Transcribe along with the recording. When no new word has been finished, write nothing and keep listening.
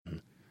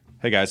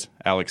Hey guys,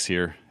 Alex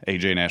here,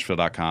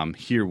 ajnashville.com,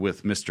 here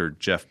with Mr.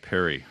 Jeff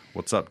Perry.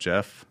 What's up,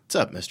 Jeff? What's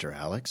up, Mr.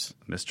 Alex?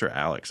 Mr.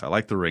 Alex. I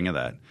like the ring of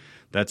that.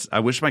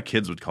 I wish my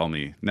kids would call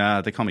me. Nah,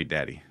 they call me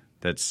Daddy.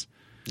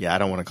 Yeah, I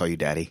don't want to call you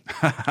Daddy.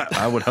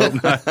 I would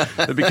hope not.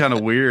 That'd be kind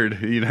of weird.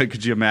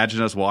 Could you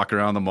imagine us walking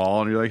around the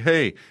mall and you're like,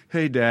 hey,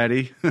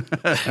 Daddy?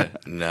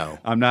 No.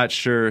 I'm not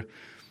sure.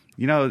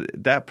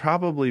 That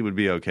probably would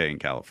be okay in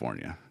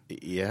California.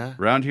 Yeah?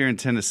 Around here in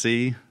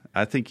Tennessee,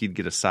 I think you'd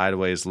get a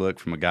sideways look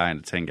from a guy in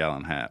a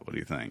 10-gallon hat. What do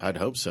you think? I'd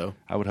hope so.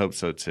 I would hope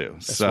so, too.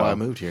 That's why I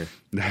moved here.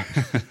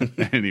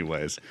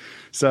 Anyways.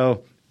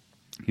 So,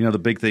 the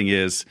big thing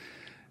is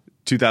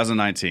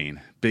 2019,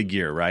 big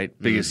year, right?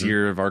 Biggest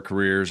year of our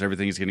careers.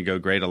 Everything's going to go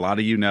great. A lot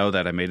of you know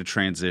that I made a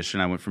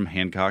transition. I went from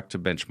Hancock to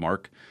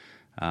Benchmark.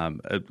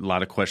 A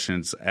lot of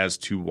questions as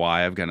to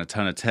why. I've gotten a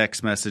ton of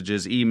text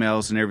messages,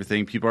 emails, and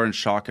everything. People are in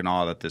shock and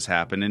awe that this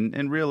happened.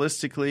 And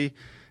realistically,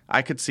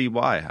 I could see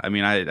why. I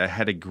mean, I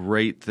had a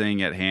great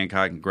thing at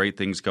Hancock and great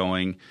things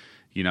going.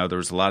 There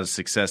was a lot of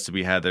success to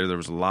be had there. There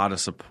was a lot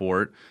of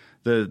support.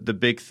 The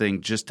big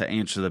thing, just to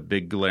answer the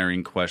big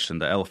glaring question,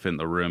 the elephant in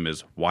the room,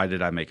 is why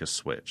did I make a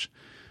switch?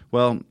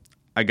 Well,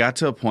 I got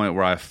to a point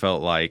where I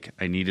felt like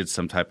I needed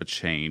some type of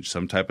change,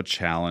 some type of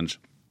challenge,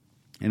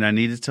 and I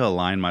needed to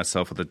align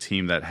myself with a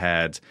team that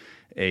had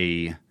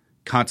a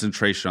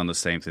concentration on the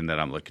same thing that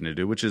I'm looking to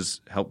do, which is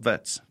help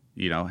vets.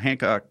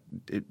 Hancock,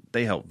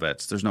 they help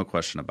vets. There's no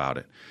question about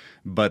it.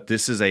 But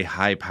this is a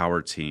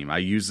high-powered team. I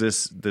use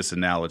this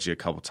analogy a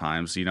couple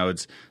times.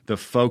 It's the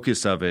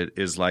focus of it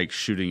is like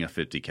shooting a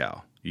 50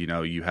 cal.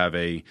 You have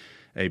a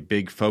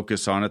big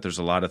focus on it. There's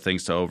a lot of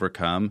things to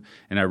overcome,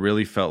 and I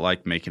really felt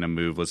like making a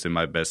move was in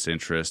my best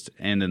interest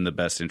and in the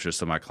best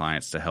interest of my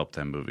clients to help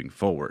them moving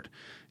forward.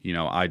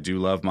 I do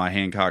love my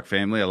Hancock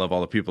family. I love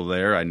all the people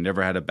there. I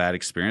never had a bad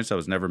experience. I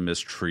was never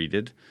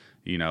mistreated.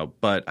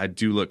 But I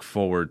do look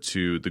forward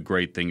to the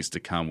great things to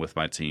come with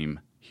my team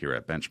here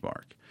at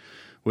Benchmark,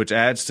 which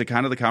adds to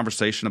kind of the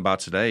conversation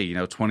about today.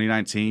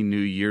 2019, new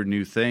year,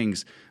 new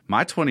things.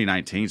 My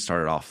 2019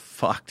 started off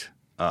fucked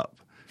up.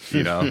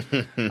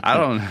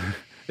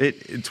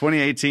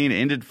 2018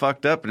 ended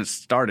fucked up, and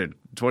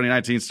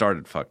 2019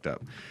 started fucked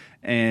up.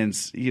 And,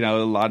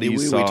 a lot of you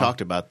saw. We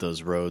talked about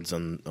those roads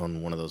on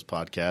one of those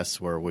podcasts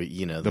where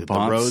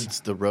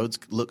the roads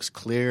looks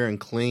clear and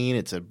clean.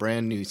 It's a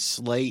brand new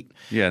slate.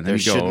 Yeah, and then there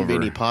shouldn't be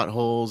any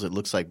potholes. It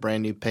looks like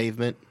brand new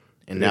pavement.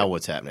 And now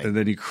what's happening? And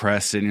then you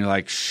crest it and you're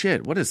like,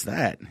 shit, what is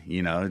that?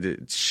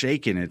 It's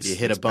shaking. You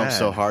hit a bump bad.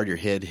 so hard your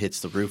head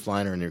hits the roof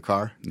liner in your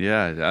car.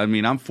 Yeah. I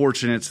mean, I'm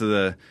fortunate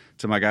to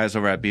my guys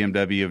over at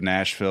BMW of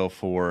Nashville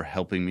for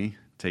helping me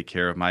take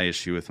care of my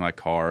issue with my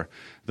car.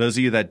 Those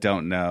of you that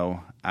don't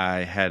know, I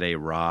had a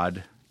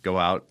rod go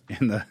out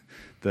in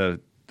the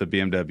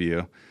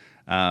BMW.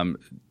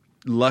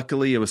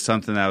 Luckily, it was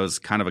something that was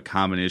kind of a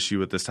common issue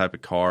with this type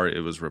of car. It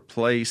was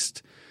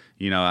replaced.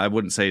 I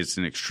wouldn't say it's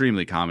an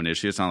extremely common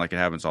issue. It's not like it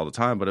happens all the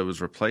time, but it was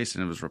replaced,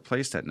 and it was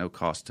replaced at no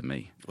cost to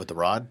me. With the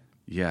rod?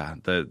 Yeah,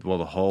 the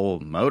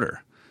whole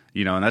motor.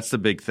 And that's the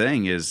big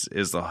thing is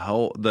the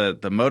whole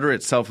the motor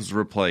itself was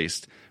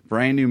replaced,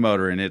 brand new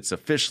motor, and it's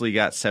officially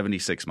got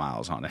 76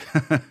 miles on it.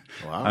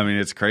 Wow. I mean,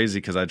 it's crazy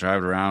because I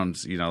drive it around,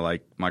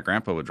 like my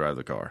grandpa would drive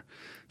the car.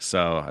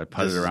 So I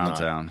put it around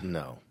town.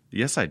 No.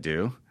 Yes, I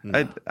do.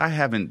 No. I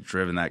haven't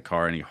driven that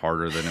car any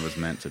harder than it was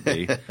meant to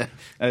be.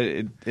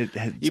 You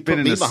put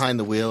me behind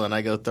the wheel, and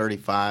I go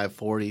 35,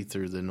 40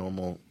 through the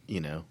normal,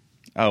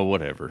 Oh,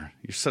 whatever.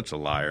 You're such a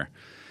liar.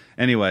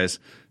 Anyways,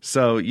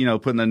 so,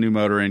 putting the new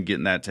motor in,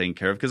 getting that taken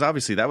care of, because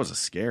obviously that was a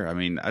scare. I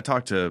mean, I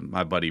talked to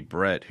my buddy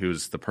Brett,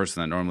 who's the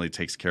person that normally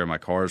takes care of my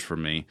cars for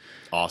me.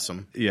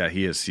 Awesome. Yeah,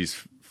 he is.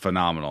 He's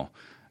phenomenal.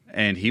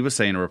 And he was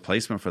saying a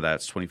replacement for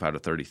that's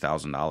 $25,000 to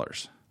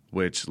 $30,000,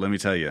 which, let me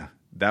tell you,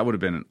 that would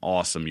have been an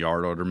awesome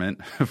yard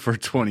ornament for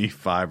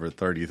 $25,000 or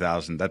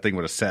 $30,000. That thing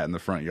would have sat in the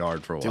front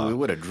yard for a while. We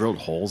would have drilled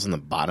holes in the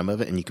bottom of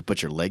it, and you could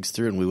put your legs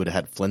through, and we would have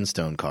had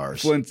Flintstone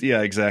cars.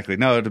 Yeah, exactly.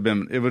 No, it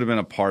would have been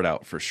a part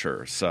out for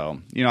sure.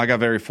 So, I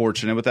got very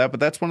fortunate with that. But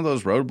that's one of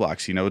those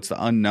roadblocks. It's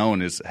the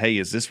unknown. Is hey,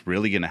 is this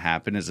really going to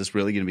happen? Is this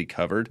really going to be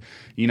covered?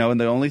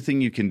 And the only thing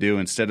you can do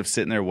instead of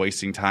sitting there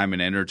wasting time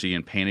and energy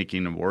and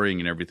panicking and worrying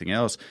and everything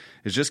else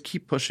is just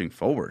keep pushing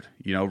forward.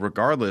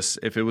 Regardless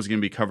if it was going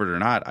to be covered or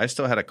not, I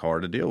still had a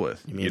car to deal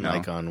with. You mean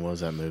like on, what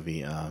was that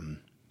movie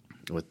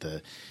with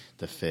the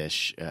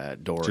fish,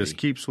 Dory? Just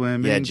keep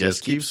swimming. Yeah,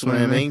 just keep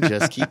swimming.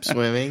 Just keep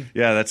swimming.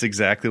 Yeah, that's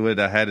exactly what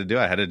I had to do.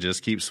 I had to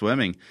just keep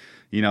swimming.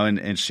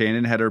 And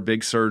Shannon had her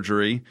big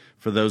surgery.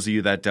 For those of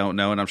you that don't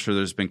know, and I'm sure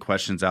there's been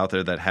questions out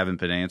there that haven't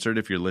been answered.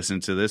 If you're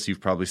listening to this, you've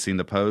probably seen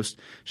the post.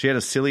 She had a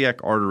celiac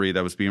artery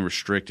that was being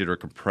restricted or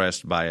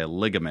compressed by a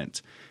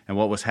ligament. And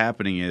what was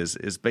happening is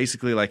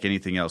basically like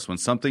anything else. When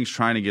something's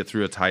trying to get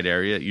through a tight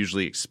area, it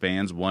usually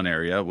expands one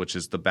area, which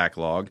is the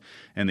backlog,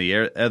 and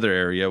the other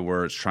area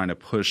where it's trying to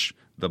push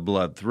the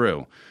blood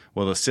through.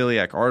 Well, the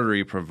celiac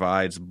artery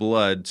provides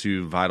blood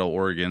to vital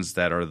organs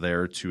that are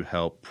there to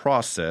help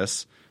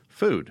process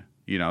food.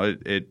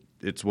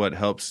 It's what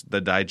helps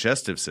the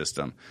digestive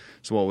system.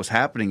 So what was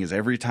happening is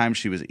every time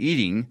she was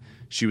eating,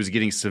 she was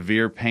getting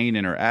severe pain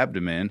in her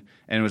abdomen,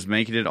 and it was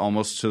making it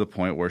almost to the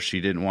point where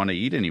she didn't want to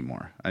eat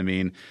anymore. I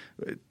mean,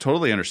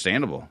 totally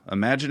understandable.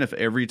 Imagine if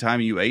every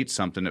time you ate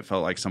something, it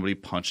felt like somebody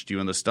punched you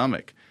in the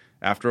stomach.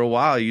 After a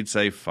while, you'd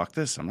say, fuck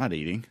this, I'm not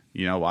eating.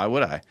 Why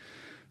would I?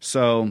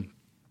 So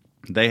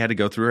they had to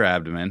go through her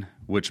abdomen,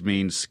 which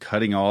means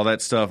cutting all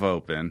that stuff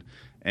open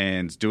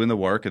and doing the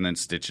work and then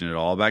stitching it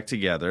all back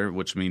together,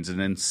 which means an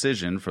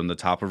incision from the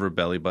top of her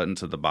belly button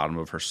to the bottom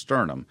of her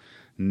sternum.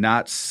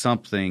 Not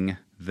something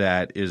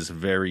that is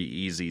very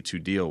easy to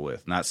deal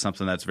with, not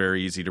something that's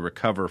very easy to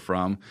recover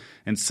from,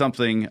 and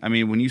something, I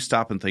mean, when you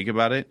stop and think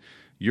about it,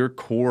 your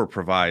core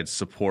provides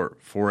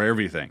support for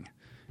everything.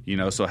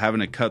 So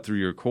having to cut through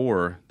your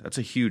core, that's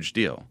a huge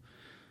deal.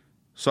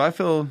 So I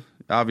feel,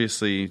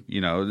 obviously,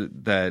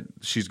 that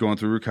she's going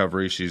through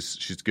recovery.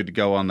 She's good to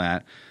go on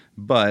that.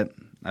 But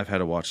I've had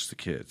to watch the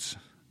kids.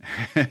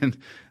 And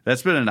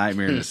that's been a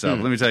nightmare in itself.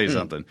 Let me tell you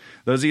something.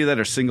 Those of you that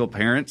are single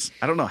parents,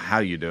 I don't know how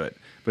you do it,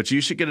 but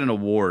you should get an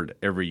award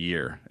every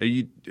year.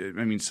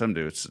 Some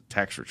do. It's a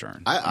tax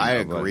return. I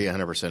agree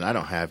 100%. I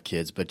don't have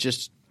kids, but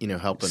just,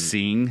 helping.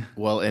 Seeing.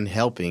 Well, and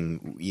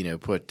helping,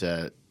 put,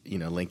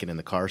 Lincoln in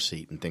the car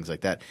seat and things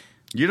like that.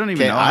 You don't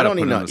even know how to put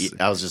him in the...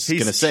 I was just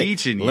going to say,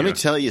 teaching you. Let me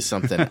tell you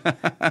something.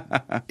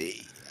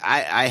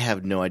 I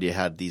have no idea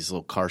how these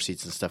little car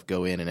seats and stuff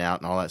go in and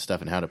out and all that stuff,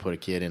 and how to put a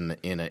kid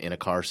in a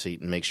car seat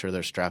and make sure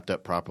they're strapped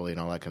up properly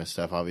and all that kind of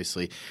stuff.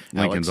 Obviously,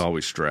 Lincoln's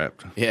always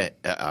strapped. Yeah,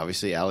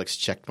 obviously, Alex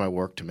checked my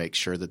work to make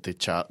sure that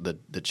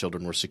the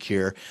children were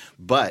secure,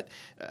 but.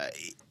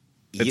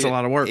 It's a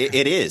lot of work.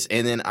 It is,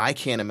 and then I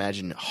can't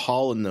imagine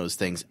hauling those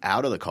things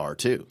out of the car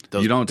too.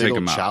 Those you don't big take old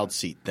them out. Child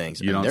seat things.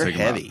 They're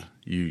heavy. Out.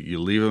 You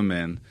leave them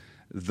in.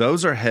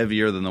 Those are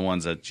heavier than the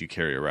ones that you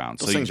carry around.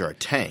 Those things are a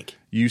tank.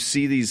 You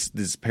see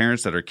these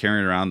parents that are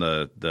carrying around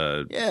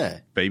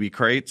the baby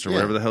crates or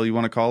whatever the hell you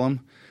want to call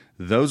them.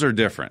 Those are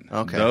different.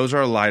 Okay. Those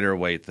are lighter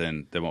weight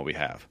than what we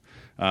have.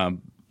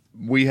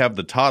 We have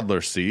the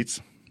toddler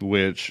seats,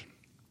 which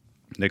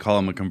they call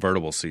them a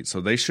convertible seat.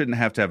 So they shouldn't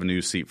have to have a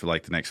new seat for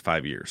like the next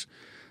 5 years.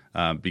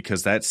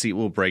 Because that seat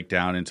will break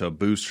down into a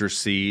booster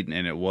seat,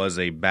 and it was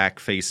a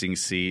back-facing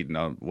seat,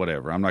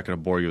 whatever. I'm not going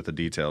to bore you with the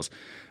details.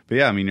 But,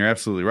 yeah, I mean, you're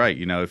absolutely right.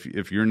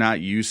 If you're not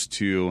used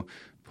to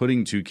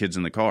putting two kids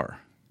in the car,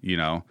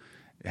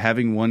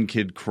 having one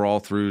kid crawl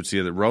through to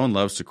the other. Rowan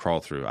loves to crawl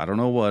through. I don't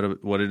know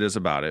what it is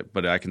about it,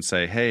 but I can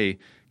say, hey,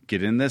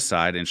 get in this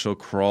side, and she'll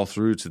crawl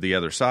through to the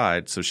other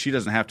side so she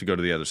doesn't have to go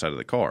to the other side of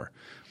the car,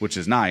 which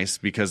is nice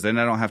because then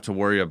I don't have to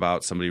worry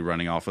about somebody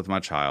running off with my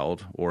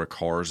child or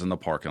cars in the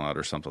parking lot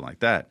or something like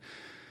that.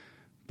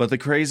 But the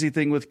crazy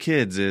thing with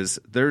kids is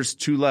there's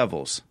two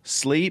levels,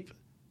 sleep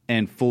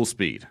and full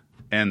speed.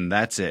 And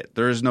that's it.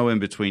 There is no in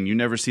between. You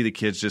never see the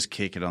kids just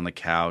kick it on the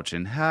couch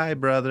and, hi,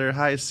 brother,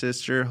 hi,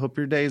 sister, hope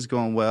your day's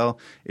going well.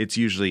 It's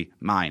usually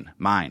mine,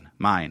 mine,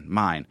 mine,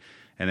 mine.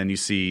 And then you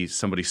see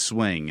somebody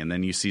swing, and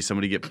then you see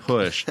somebody get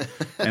pushed.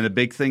 And the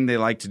big thing they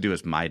like to do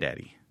is my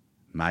daddy,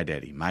 my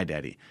daddy, my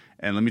daddy.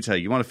 And let me tell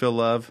you, you want to feel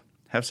love?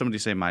 Have somebody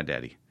say my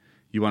daddy.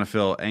 You want to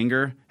feel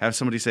anger? Have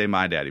somebody say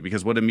my daddy.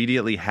 Because what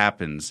immediately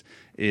happens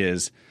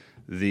is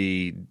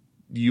the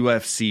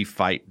UFC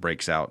fight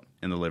breaks out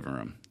in the living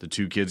room. The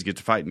two kids get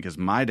to fighting because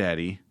my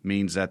daddy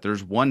means that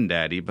there's one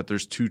daddy, but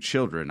there's two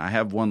children. I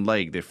have one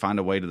leg. They find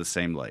a way to the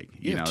same leg.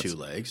 You have two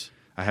legs.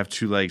 I have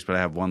two legs, but I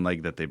have one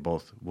leg that they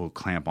both will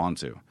clamp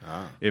onto.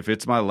 Ah. If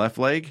it's my left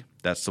leg,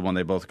 that's the one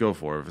they both go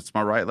for. If it's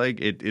my right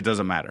leg, it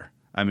doesn't matter.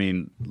 I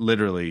mean,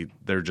 literally,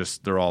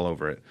 they're all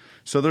over it.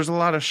 So there's a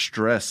lot of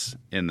stress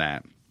in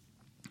that.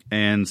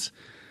 And,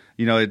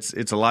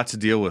 it's a lot to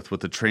deal with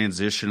the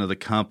transition of the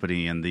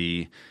company and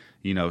the,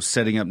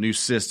 setting up new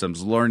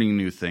systems, learning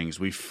new things.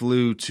 We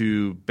flew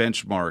to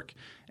Benchmark,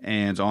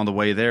 and on the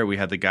way there, we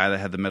had the guy that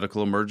had the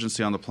medical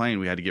emergency on the plane.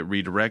 We had to get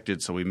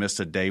redirected, so we missed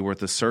a day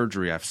worth of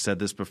surgery. I've said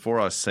this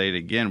before. I'll say it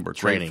again. We're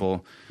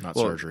grateful. Not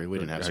surgery. We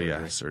didn't have surgery.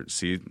 Yeah,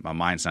 see, my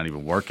mind's not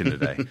even working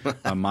today.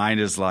 My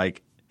mind is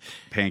like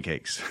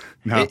pancakes.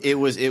 No. It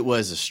was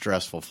a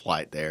stressful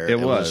flight there. It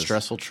was a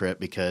stressful trip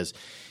because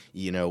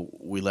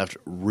we left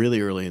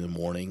really early in the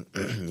morning.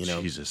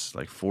 Jesus,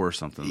 like 4 or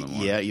something in the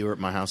morning. Yeah, you were at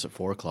my house at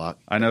 4 o'clock.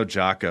 I know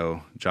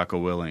Jocko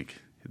Willink.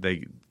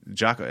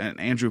 Jocko and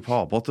Andrew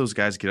Paul, both those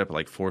guys get up at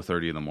like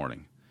 4:30 in the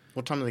morning.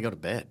 What time do they go to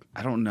bed?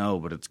 I don't know,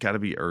 but it's got to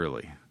be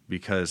early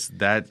because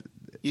that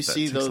takes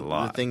a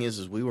lot. The thing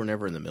is we were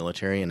never in the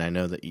military, and I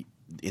know that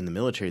in the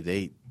military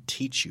they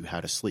teach you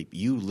how to sleep.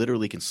 You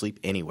literally can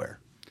sleep anywhere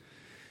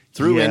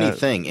through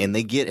anything, and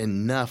they get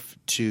enough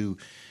to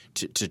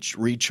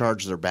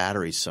recharge their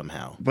batteries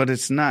somehow. But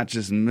it's not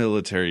just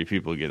military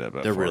people get up at 4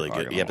 o'clock. They're really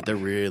good. Yeah, but they're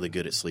really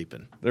good at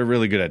sleeping. They're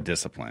really good at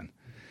discipline.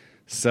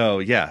 So,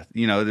 yeah,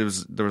 there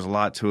was a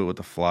lot to it with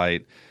the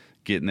flight,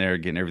 getting there,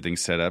 getting everything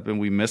set up, and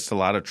we missed a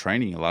lot of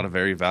training, a lot of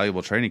very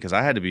valuable training because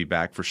I had to be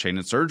back for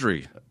Shannon's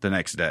surgery the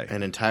next day.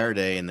 An entire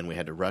day, and then we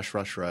had to rush,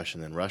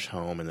 and then rush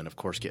home, and then, of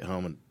course, get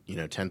home at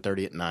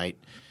 10:30 at night,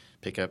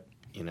 pick up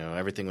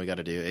everything we got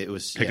to do. It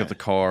was pick up the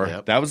car.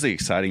 Yep. That was the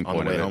exciting On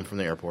point the way of it. home from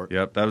the airport.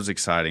 Yep, that was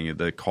exciting.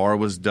 The car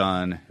was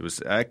done.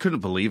 I couldn't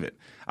believe it.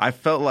 I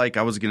felt like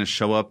I was going to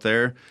show up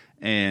there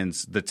and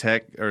the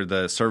tech or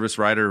the service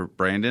writer,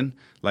 Brandon,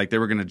 like they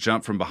were going to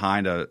jump from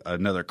behind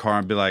another car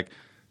and be like,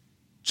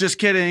 just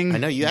kidding. I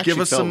know you actually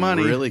give us felt some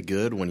money. really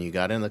good when you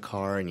got in the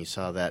car and you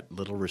saw that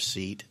little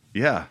receipt.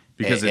 Yeah,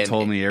 because it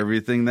told me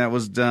everything that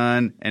was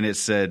done and it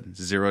said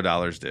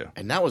 $0 due.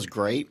 And that was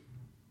great,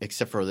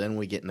 except for then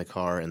we get in the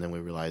car and then we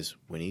realize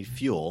we need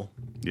fuel.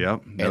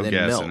 Yep, no and then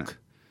gas milk. in it.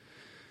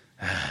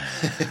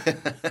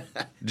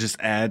 Just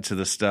add to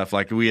the stuff.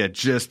 Like we had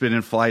just been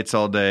in flights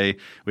all day.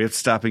 We have to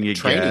stop and get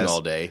Training gas. all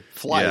day.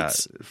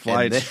 Flights. Yeah,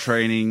 flights,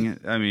 training.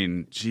 I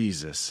mean,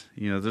 Jesus.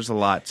 There's a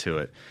lot to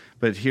it.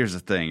 But here's the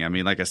thing. I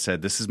mean, like I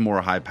said, this is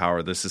more high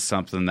power. This is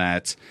something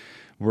that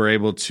we're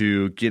able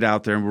to get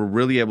out there and we're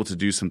really able to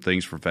do some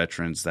things for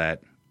veterans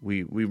that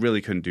we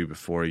really couldn't do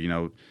before.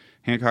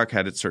 Hancock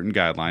had its certain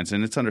guidelines,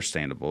 and it's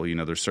understandable.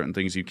 There's certain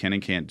things you can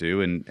and can't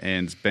do, and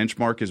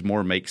Benchmark is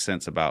more makes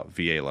sense about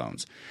VA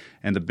loans.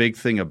 And the big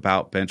thing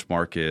about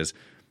Benchmark is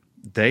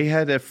they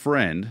had a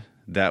friend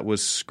that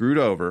was screwed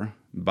over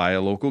by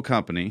a local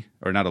company,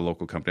 or not a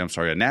local company, I'm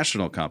sorry, a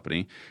national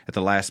company at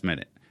the last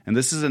minute. And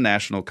this is a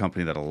national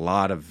company that a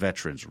lot of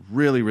veterans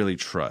really, really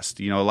trust.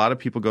 A lot of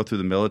people go through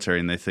the military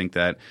and they think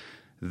that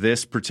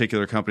this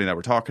particular company that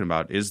we're talking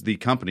about is the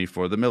company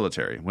for the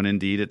military, when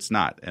indeed it's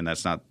not, and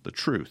that's not the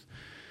truth.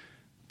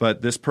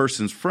 But this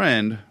person's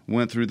friend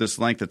went through this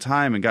length of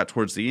time and got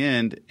towards the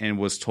end and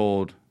was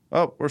told,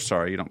 oh, we're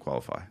sorry, you don't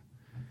qualify.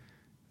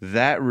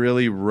 That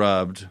really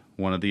rubbed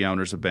one of the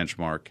owners of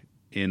Benchmark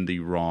in the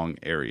wrong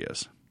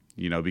areas,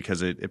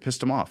 because it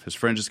pissed him off. His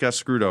friend just got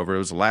screwed over. It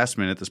was the last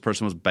minute. This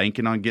person was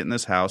banking on getting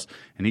this house,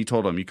 and he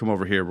told him, you come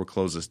over here, we'll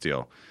close this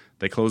deal.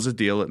 They closed the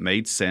deal. It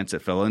made sense.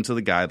 It fell into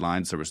the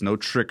guidelines. There was no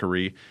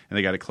trickery, and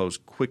they got it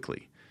closed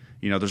quickly.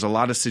 There's a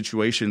lot of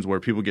situations where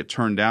people get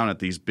turned down at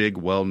these big,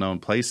 well-known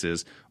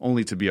places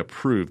only to be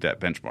approved at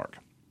Benchmark.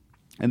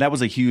 And that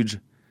was a huge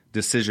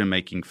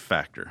decision-making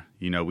factor.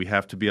 We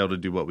have to be able to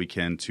do what we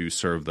can to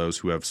serve those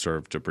who have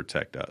served to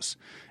protect us.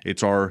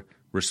 It's our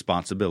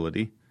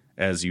responsibility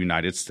as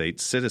United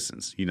States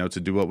citizens, to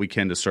do what we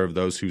can to serve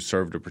those who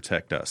serve to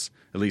protect us.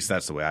 At least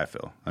that's the way I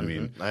feel. I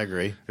mean, I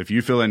agree. If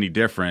you feel any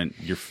different,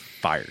 you're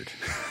fired.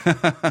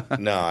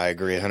 No, I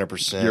agree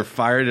 100%. You're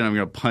fired, and I'm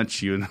going to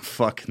punch you in the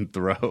fucking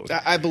throat.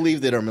 I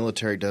believe that our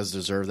military does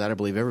deserve that. I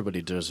believe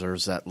everybody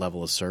deserves that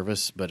level of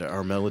service, but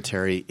our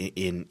military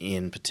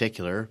in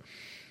particular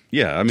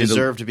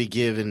deserve to be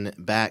given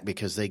back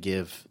because they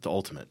give the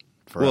ultimate.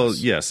 Well,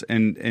 yes,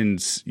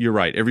 and you're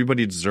right.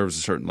 Everybody deserves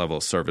a certain level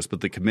of service,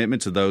 but the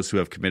commitment to those who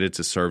have committed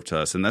to serve to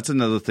us, and that's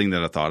another thing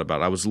that I thought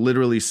about. I was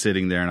literally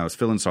sitting there, and I was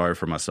feeling sorry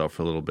for myself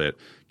for a little bit.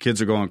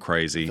 Kids are going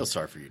crazy. I feel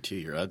sorry for you, too.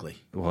 You're ugly.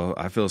 Well,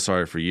 I feel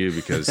sorry for you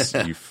because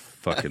you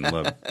fucking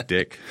love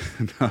dick.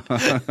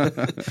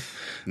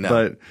 No.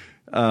 But,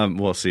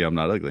 well, see, I'm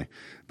not ugly.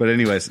 But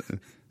anyways,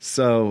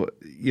 so,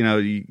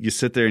 you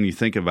sit there and you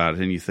think about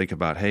it and you think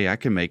about, hey, I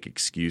can make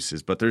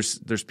excuses. But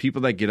there's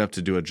people that get up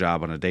to do a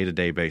job on a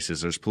day-to-day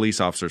basis. There's police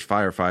officers,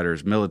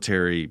 firefighters,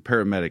 military,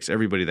 paramedics,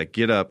 everybody that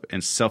get up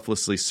and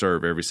selflessly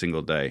serve every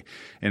single day.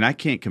 And I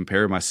can't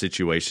compare my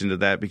situation to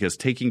that because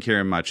taking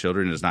care of my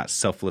children is not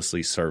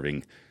selflessly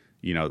serving,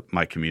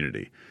 my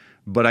community.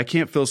 But I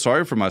can't feel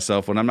sorry for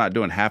myself when I'm not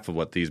doing half of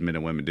what these men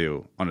and women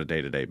do on a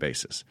day-to-day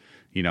basis.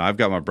 I've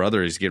got my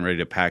brother. He's getting ready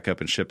to pack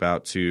up and ship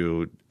out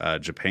to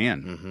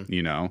Japan.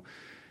 Mm-hmm.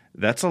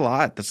 That's a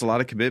lot. That's a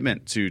lot of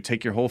commitment to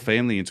take your whole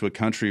family into a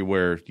country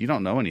where you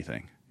don't know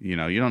anything. You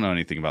don't know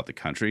anything about the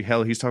country.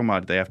 Hell, he's talking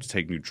about they have to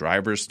take new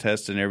driver's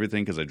tests and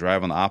everything because they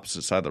drive on the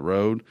opposite side of the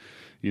road.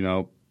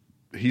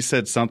 He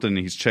said something and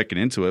he's checking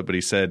into it, but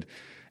he said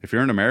if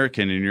you're an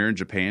American and you're in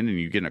Japan and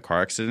you get in a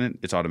car accident,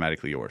 it's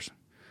automatically yours.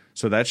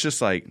 So that's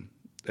just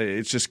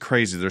it's just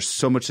crazy. There's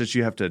so much that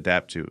you have to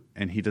adapt to,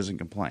 and he doesn't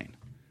complain.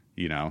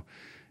 Him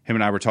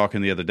and I were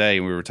talking the other day,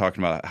 and we were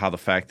talking about how the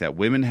fact that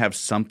women have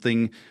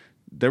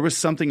there was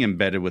something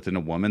embedded within a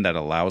woman that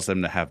allows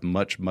them to have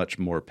much, much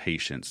more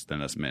patience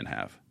than us men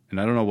have. And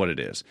I don't know what it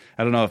is.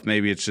 I don't know if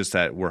maybe it's just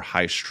that we're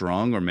high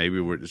strung or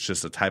maybe it's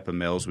just the type of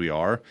males we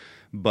are.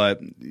 But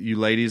you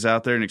ladies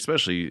out there, and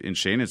especially in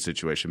Shannon's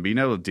situation, being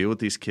able to deal with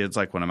these kids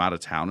like when I'm out of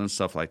town and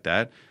stuff like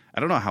that, I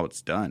don't know how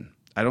it's done.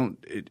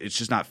 It's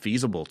just not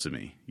feasible to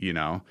me.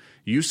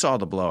 You saw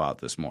the blowout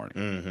this morning.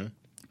 Mm-hmm.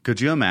 Could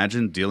you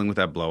imagine dealing with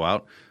that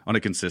blowout on a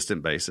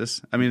consistent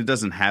basis? I mean, it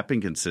doesn't happen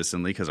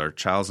consistently because our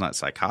child's not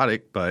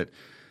psychotic, but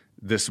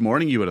this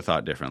morning you would have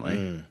thought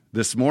differently.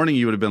 This morning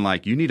you would have been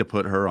like, you need to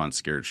put her on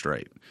Scared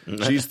Straight.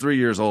 She's 3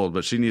 years old,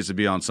 but she needs to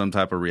be on some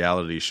type of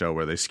reality show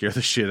where they scare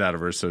the shit out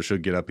of her so she'll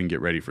get up and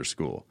get ready for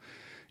school.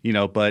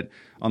 But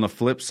on the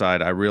flip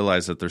side, I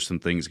realize that there's some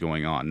things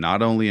going on.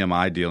 Not only am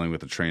I dealing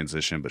with the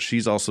transition, but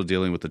she's also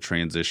dealing with the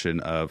transition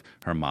of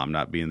her mom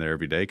not being there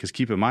every day. Because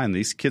keep in mind,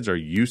 these kids are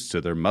used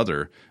to their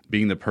mother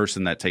being the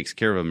person that takes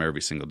care of them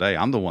every single day.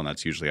 I'm the one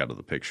that's usually out of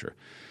the picture.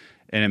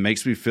 And it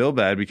makes me feel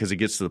bad because it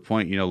gets to the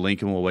point,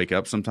 Lincoln will wake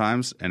up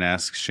sometimes and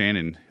ask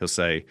Shannon, he'll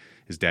say,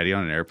 is Daddy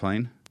on an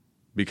airplane?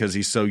 Because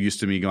he's so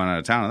used to me going out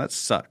of town. And that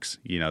sucks.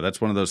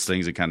 That's one of those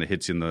things that kind of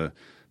hits you in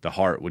the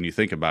heart when you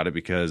think about it,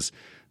 because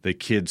the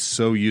kid's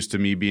so used to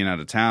me being out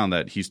of town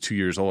that he's 2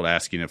 years old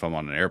asking if I'm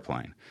on an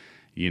airplane,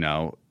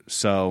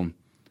 So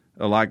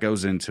a lot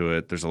goes into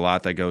it. There's a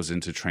lot that goes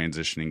into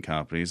transitioning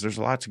companies. There's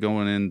a lot to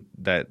going in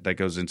that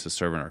goes into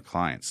serving our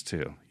clients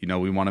too.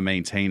 We want to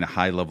maintain a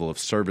high level of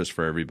service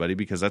for everybody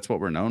because that's what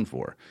we're known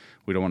for.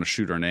 We don't want to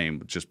shoot our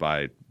name just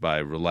by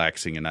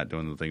relaxing and not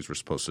doing the things we're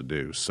supposed to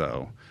do.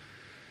 So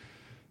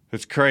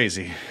it's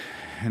crazy,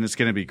 and it's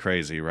going to be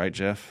crazy, right,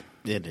 Jeff?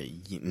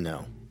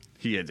 No.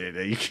 Yeah,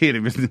 you can't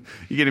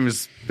even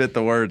spit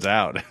the words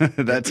out.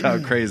 That's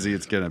how crazy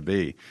it's going to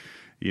be,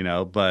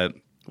 But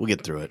we'll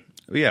get through it.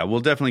 Yeah, we'll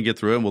definitely get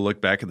through it, and we'll look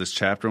back at this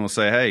chapter and we'll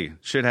say, hey,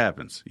 shit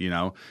happens.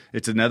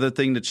 It's another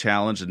thing to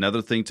challenge,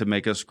 another thing to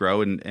make us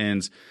grow.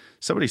 And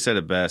somebody said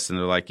it best, and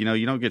they're like,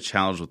 you don't get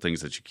challenged with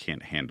things that you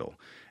can't handle.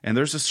 And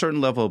there's a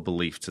certain level of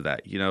belief to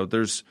that.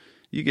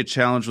 You get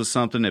challenged with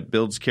something, it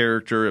builds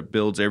character, it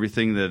builds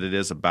everything that it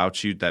is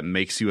about you that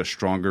makes you a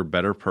stronger,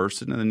 better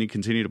person, and then you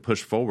continue to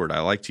push forward.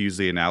 I like to use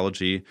the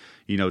analogy,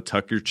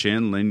 tuck your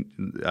chin,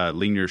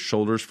 lean your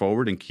shoulders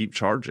forward, and keep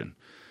charging.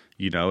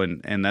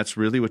 And that's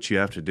really what you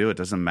have to do. It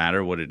doesn't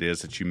matter what it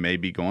is that you may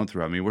be going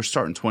through. I mean, we're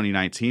starting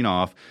 2019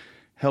 off.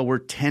 Hell, we're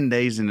 10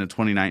 days into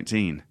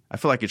 2019. I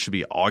feel like it should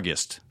be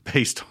August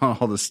based on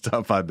all the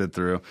stuff I've been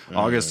through.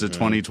 August of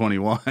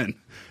 2021,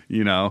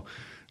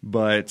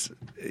 But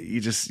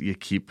you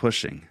keep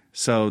pushing.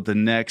 So the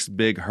next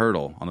big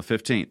hurdle on the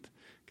 15th,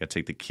 got to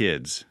take the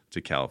kids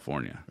to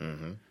California.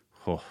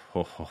 That's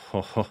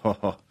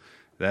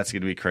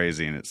going to be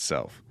crazy in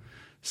itself.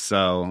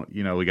 So,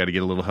 we got to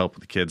get a little help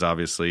with the kids,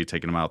 obviously,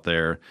 taking them out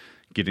there,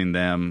 getting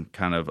them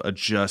kind of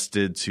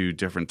adjusted to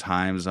different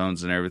time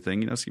zones and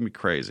everything. It's going to be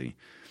crazy.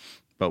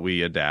 But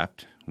we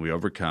adapt. We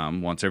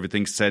overcome. Once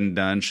everything's said and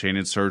done,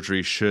 Shannon's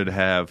surgery should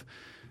have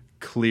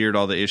cleared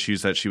all the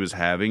issues that she was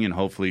having, and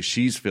hopefully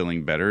she's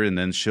feeling better, and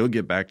then she'll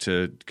get back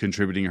to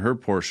contributing her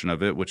portion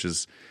of it, which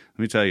is,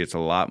 let me tell you, it's a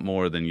lot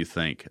more than you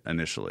think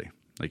initially.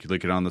 Like, you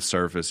look at it on the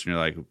surface, and you're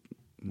like,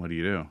 what do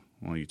you do?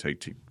 Well, you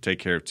take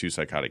care of 2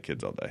 psychotic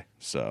kids all day.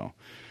 So,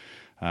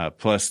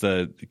 plus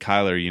the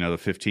Kyler,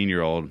 the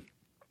 15-year-old,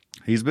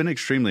 he's been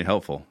extremely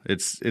helpful.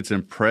 It's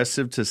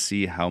impressive to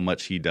see how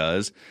much he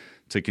does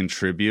to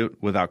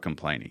contribute without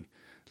complaining.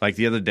 Like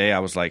the other day, I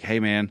was like, hey,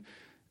 man,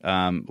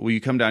 will you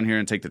come down here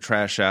and take the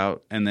trash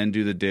out and then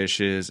do the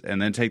dishes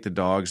and then take the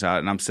dogs out?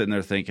 And I'm sitting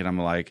there thinking, I'm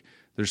like,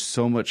 there's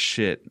so much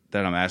shit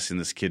that I'm asking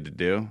this kid to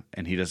do,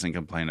 and he doesn't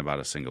complain about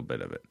a single bit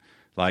of it.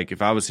 Like,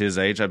 if I was his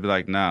age, I'd be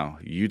like, no,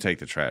 you take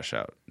the trash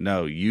out.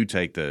 No, you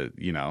take the,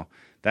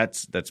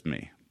 that's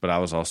me. But I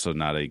was also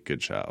not a good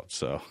child,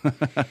 so.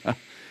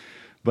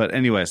 But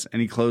anyways,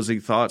 any closing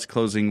thoughts,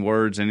 closing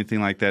words,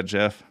 anything like that,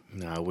 Jeff?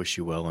 No, I wish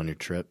you well on your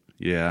trip.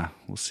 Yeah,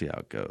 we'll see how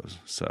it goes.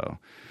 So,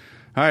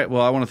 all right,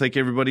 well, I want to thank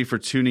everybody for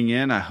tuning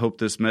in. I hope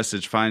this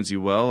message finds you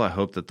well. I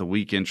hope that the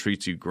weekend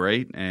treats you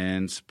great,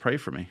 and pray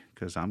for me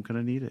because I'm going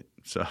to need it.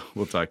 So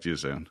we'll talk to you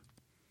soon.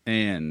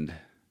 And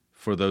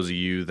for those of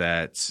you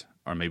that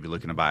are maybe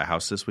looking to buy a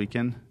house this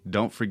weekend,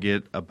 don't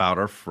forget about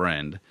our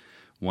friend,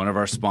 one of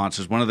our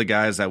sponsors, one of the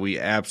guys that we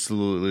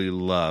absolutely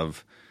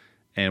love,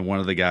 and one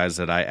of the guys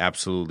that I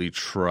absolutely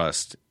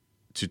trust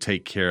to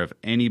take care of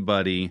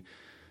anybody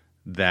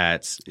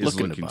that is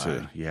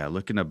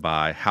looking to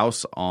buy.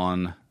 House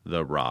on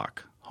the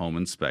Rock Home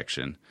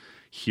Inspection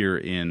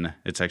here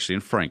it's actually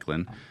in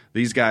Franklin.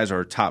 These guys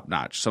are top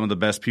notch. Some of the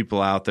best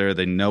people out there.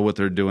 They know what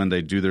they're doing.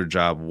 They do their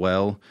job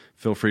well.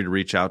 Feel free to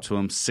reach out to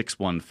them,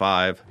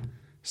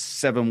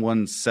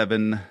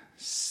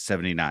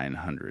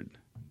 615-717-7900.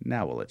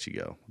 Now we'll let you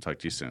go. We'll talk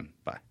to you soon.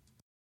 Bye.